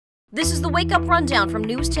This is the Wake Up Rundown from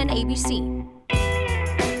NEWS10 ABC.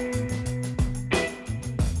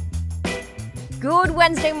 Good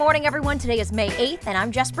Wednesday morning, everyone. Today is May 8th, and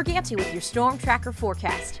I'm Jess Berganti with your Storm Tracker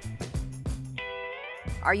forecast.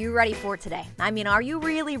 Are you ready for today? Are you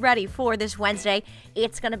really ready for this Wednesday?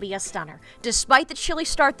 It's going to be a stunner. Despite the chilly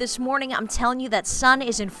start this morning, I'm telling you that sun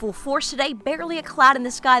is in full force today, barely a cloud in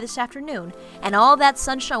the sky this afternoon, and all that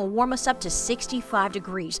sunshine will warm us up to 65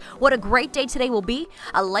 degrees. What a great day today will be.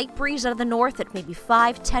 A light breeze out of the north at maybe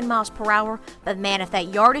 5-10 miles per hour, but man, if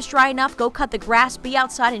that yard is dry enough, go cut the grass, be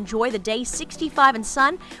outside, enjoy the day. 65 and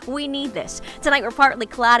sun, we need this. Tonight we're partly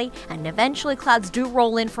cloudy, and eventually clouds do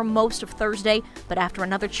roll in for most of Thursday, but after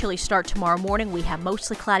another chilly start tomorrow morning, we have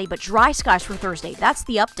mostly cloudy but dry skies for Thursday. That's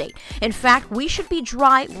the update. In fact, we should be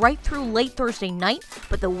dry right through late Thursday night,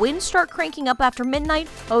 but the winds start cranking up after midnight.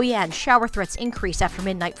 Oh yeah, and shower threats increase after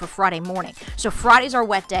midnight for Friday morning. So Friday's our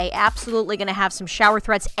wet day. Absolutely going to have some shower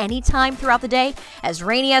threats anytime throughout the day. As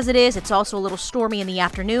rainy as it is, it's also a little stormy in the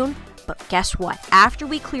afternoon. But guess what? After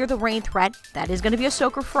we clear the rain threat, that is going to be a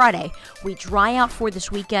soaker Friday, we dry out for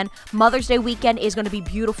this weekend. Mother's Day weekend is going to be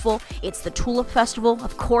beautiful. It's the Tulip Festival.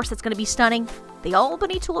 Of course, it's going to be stunning. The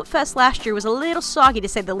Albany Tulip Fest last year was a little soggy to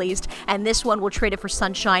say the least, and this one will trade it for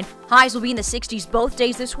sunshine. Highs will be in the 60s both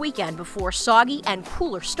days this weekend before a soggy and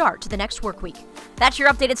cooler start to the next work week. That's your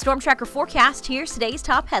updated Storm Tracker forecast. Here's today's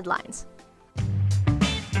top headlines.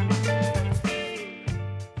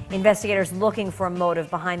 Investigators looking for a motive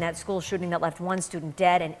behind that school shooting that left one student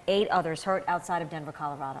dead and 8 others hurt outside of Denver,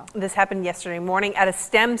 Colorado. This happened yesterday morning at a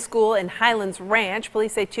STEM school in Highlands Ranch.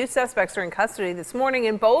 Police say 2 suspects are in custody this morning,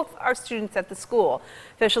 and both are students at the school.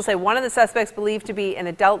 Officials say one of the suspects believed to be an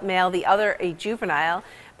adult male, the other a juvenile.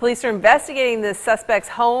 Police are investigating the suspect's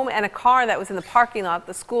home and a car that was in the parking lot.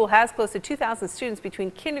 The school has close to 2,000 students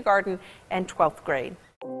between kindergarten and 12th grade.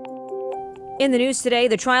 In the news today,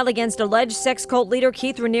 the trial against alleged sex cult leader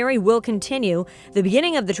Keith Raniere will continue. The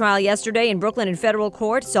beginning of the trial yesterday in Brooklyn in federal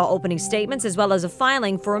court saw opening statements as well as a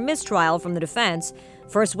filing for a mistrial from the defense.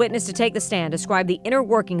 First witness to take the stand described the inner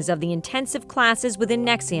workings of the intensive classes within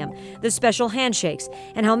NXIVM, the special handshakes,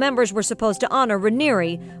 and how members were supposed to honor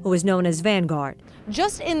Raniere, who is known as Vanguard.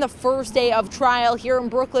 Just in the first day of trial here in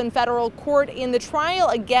Brooklyn federal court, in the trial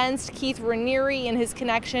against Keith Raniere and his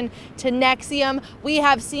connection to NXIVM, we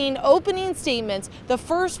have seen opening statements, the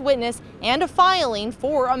first witness, and a filing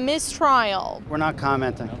for a mistrial. We're not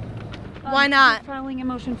commenting. Why not? Filing a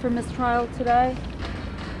motion for mistrial today.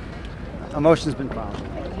 A motion's been filed.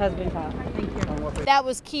 It has been filed. Thank you. That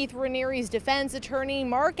was Keith Raniere's defense attorney,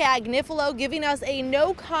 Mark Agnifilo, giving us a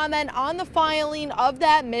no comment on the filing of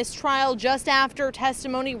that mistrial just after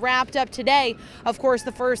testimony wrapped up today. Of course,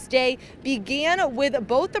 the first day began with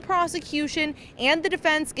both the prosecution and the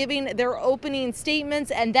defense giving their opening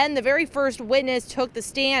statements, and then the very first witness took the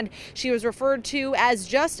stand. She was referred to as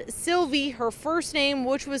just Sylvie, her first name,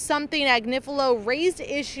 which was something Agnifilo raised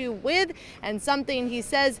issue with and something he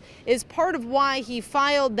says is part of why he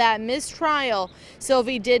filed that mistrial.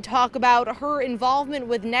 Sylvie did talk about her involvement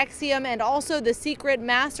with NXIVM and also the secret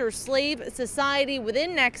master slave society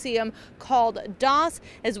within NXIVM called DOS,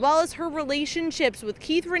 as well as her relationships with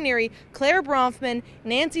Keith Raniere, Claire Bronfman,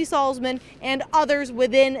 Nancy Salzman, and others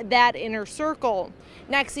within that inner circle.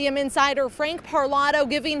 NXIVM insider Frank Parlato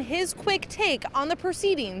giving his quick take on the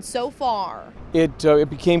proceedings so far. It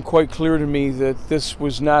became quite clear to me that this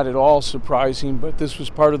was not at all surprising, but this was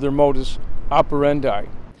part of their modus operandi.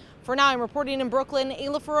 For now, I'm reporting in Brooklyn,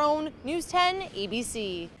 Ayla Ferrone, NEWS10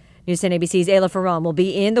 ABC. NEWS10 ABC's Ayla Ferrone will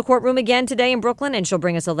be in the courtroom again today in Brooklyn, and she'll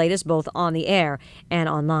bring us the latest both on the air and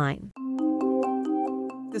online.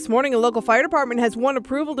 This morning, a local fire department has won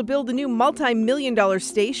approval to build a new multi-million-dollar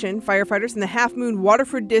station. Firefighters in the Half Moon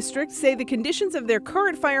Waterford district say the conditions of their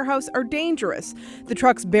current firehouse are dangerous. The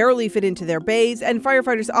trucks barely fit into their bays, and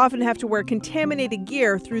firefighters often have to wear contaminated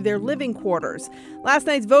gear through their living quarters. Last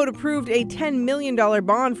night's vote approved a $10 million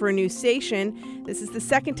bond for a new station. This is the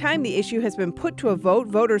second time the issue has been put to a vote.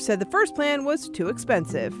 Voters said the first plan was too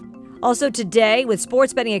expensive. Also today, with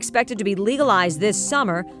sports betting expected to be legalized this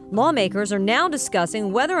summer, lawmakers are now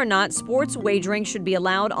discussing whether or not sports wagering should be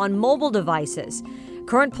allowed on mobile devices.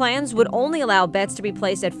 Current plans would only allow bets to be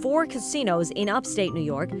placed at 4 casinos in upstate New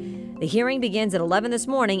York. The hearing begins at 11 this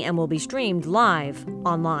morning and will be streamed live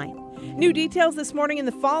online. New details this morning in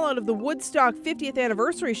the fallout of the Woodstock 50th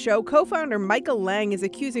anniversary show. Co-founder Michael Lang is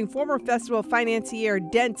accusing former festival financier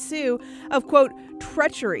Dentsu of, quote,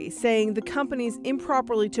 treachery, saying the companies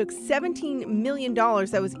improperly took $17 million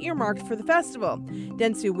that was earmarked for the festival.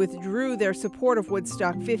 Dentsu withdrew their support of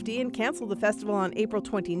Woodstock 50 and canceled the festival on April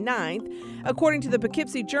 29th. According to the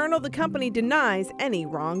Poughkeepsie Journal, the company denies any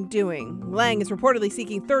wrongdoing. Lang is reportedly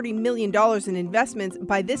seeking $30 million in investments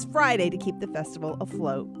by this Friday to keep the festival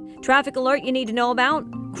afloat. Traffic alert you need to know about.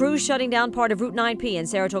 Crews shutting down part of Route 9P in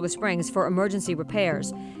Saratoga Springs for emergency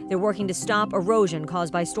repairs. They're working to stop erosion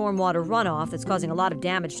caused by stormwater runoff that's causing a lot of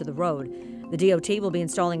damage to the road. The DOT will be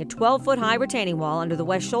installing a 12-foot high retaining wall under the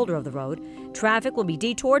west shoulder of the road. Traffic will be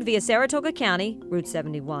detoured via Saratoga County, Route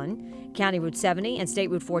 71, County Route 70, and State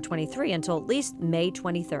Route 423 until at least May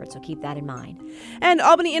 23rd, so keep that in mind. And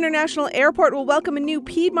Albany International Airport will welcome a new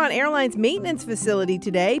Piedmont Airlines maintenance facility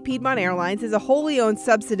today. Piedmont Airlines is a wholly owned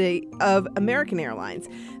subsidiary of American Airlines.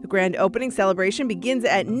 The grand opening celebration begins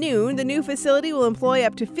at noon. The new facility will employ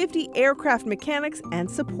up to 50 aircraft mechanics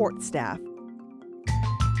and support staff.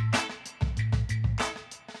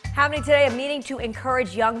 Happening today, a meeting to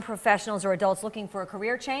encourage young professionals or adults looking for a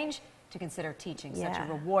career change to consider teaching, such a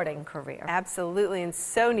rewarding career. Absolutely, and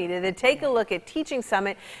so needed. The Take a Look at Teaching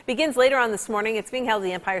Summit begins later on this morning. It's being held at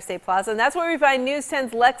the Empire State Plaza, and that's where we find News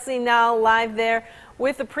 10's Lexi now live there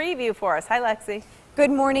with a preview for us. Hi, Lexi.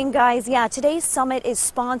 Good morning, guys. Yeah, today's summit is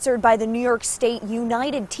sponsored by the New York State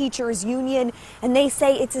United Teachers Union, and they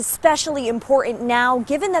say it's especially important now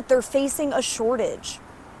given that they're facing a shortage.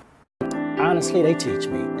 Honestly, they teach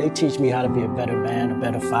me. They teach me how to be a better man, a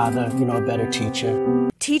better father, a better teacher.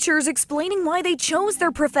 Teachers explaining why they chose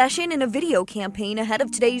their profession in a video campaign ahead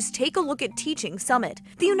of today's Take a Look at Teaching Summit.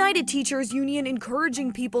 The United Teachers Union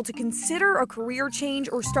encouraging people to consider a career change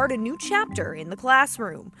or start a new chapter in the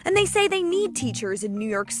classroom. And they say they need teachers in New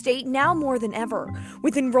York State now more than ever,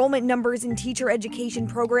 with enrollment numbers in teacher education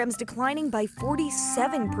programs declining by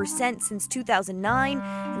 47% since 2009,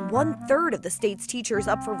 and 1/3 of the state's teachers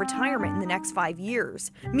up for retirement in the next 5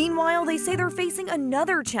 years. Meanwhile, they say they're facing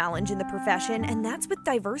another challenge in the profession, and that's with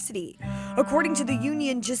diversity. According to the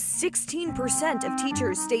union, just 16% of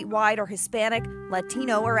teachers statewide are Hispanic,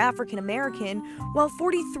 Latino, or African American, while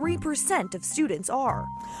 43% of students are.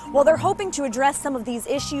 Well, they're hoping to address some of these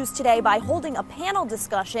issues today by holding a panel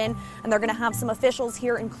discussion, and they're going to have some officials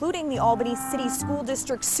here, including the Albany City School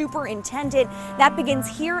District Superintendent. That begins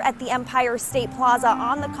here at the Empire State Plaza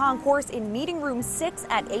on the concourse in Meeting Room 6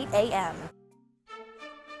 at 8 a.m.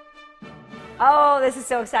 Oh, this is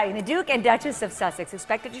so exciting. The Duke and Duchess of Sussex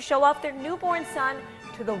expected to show off their newborn son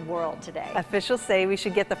to the world today. Officials say we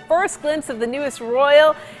should get the first glimpse of the newest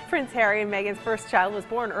royal. Prince Harry and Meghan's first child was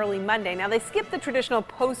born early Monday. Now, they skipped the traditional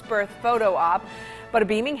post-birth photo op, but a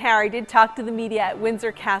beaming Harry did talk to the media at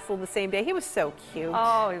Windsor Castle the same day. He was so cute.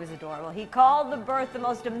 Oh, he was adorable. He called the birth the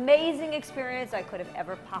most amazing experience I could have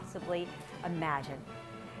ever possibly imagined.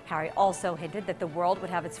 Harry also hinted that the world would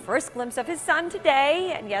have its first glimpse of his son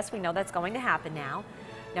today, and yes, we know that's going to happen now.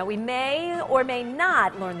 Now, we may or may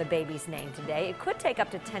not learn the baby's name today. It could take up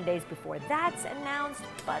to 10 days before that's announced,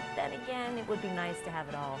 but then again, it would be nice to have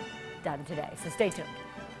it all done today, so stay tuned.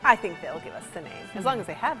 I think they'll give us the name, as long as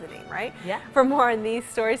they have the name, right? Yeah. For more on these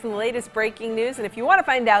stories and the latest breaking news, and if you want to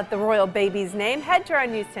find out the royal baby's name, head to our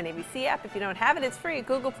News 10 ABC app. If you don't have it, it's free at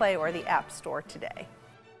Google Play or the App Store today.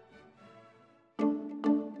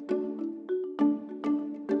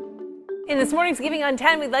 In this morning's Giving on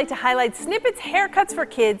 10, we'd like to highlight Snippet's haircuts for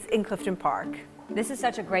kids in Clifton Park. This is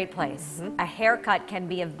such a great place. A haircut can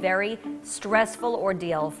be a very stressful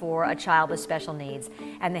ordeal for a child with special needs.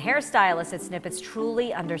 And the hairstylists at Snippets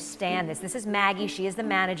truly understand this. This is Maggie. She is the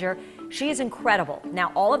manager. She is incredible.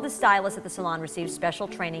 Now, all of the stylists at the salon receive special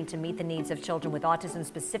training to meet the needs of children with autism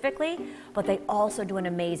specifically, but they also do an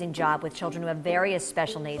amazing job with children who have various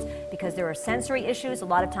special needs because there are sensory issues. A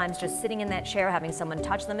lot of times just sitting in that chair, having someone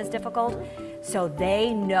touch them is difficult. So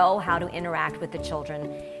they know how to interact with the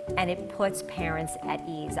children, and it puts parents at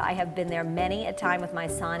ease. I have been there many a time with my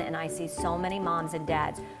son, and I see so many moms and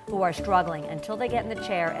dads who are struggling until they get in the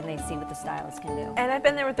chair and they see what the stylist can do. And I've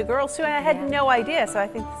been there with the girls too, and I had no idea, so I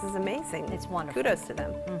think this is amazing. It's wonderful. Kudos to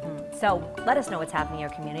them. So let us know what's happening in your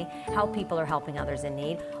community, how people are helping others in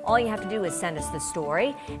need. All you have to do is send us the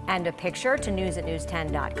story and a picture to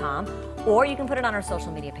news@news10.com, or you can put it on our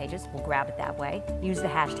social media pages. We'll grab it that way. Use the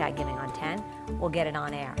hashtag GivingOn10. We'll get it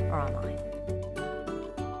on air or online.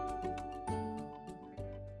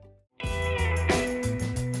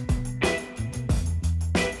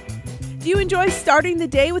 Do you enjoy enjoy starting the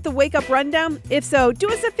day with the Wake Up Rundown? If so, do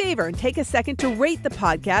us a favor and take a second to rate the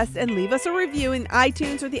podcast and leave us a review in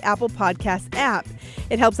iTunes or the Apple Podcast app.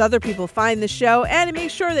 It helps other people find the show, and it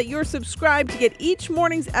makes sure that you're subscribed to get each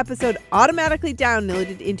morning's episode automatically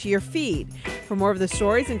downloaded into your feed. For more of the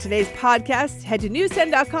stories in today's podcast, head to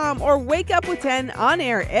news10.com or Wake Up with 10 on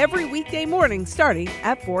air every weekday morning starting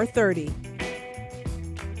at 4:30.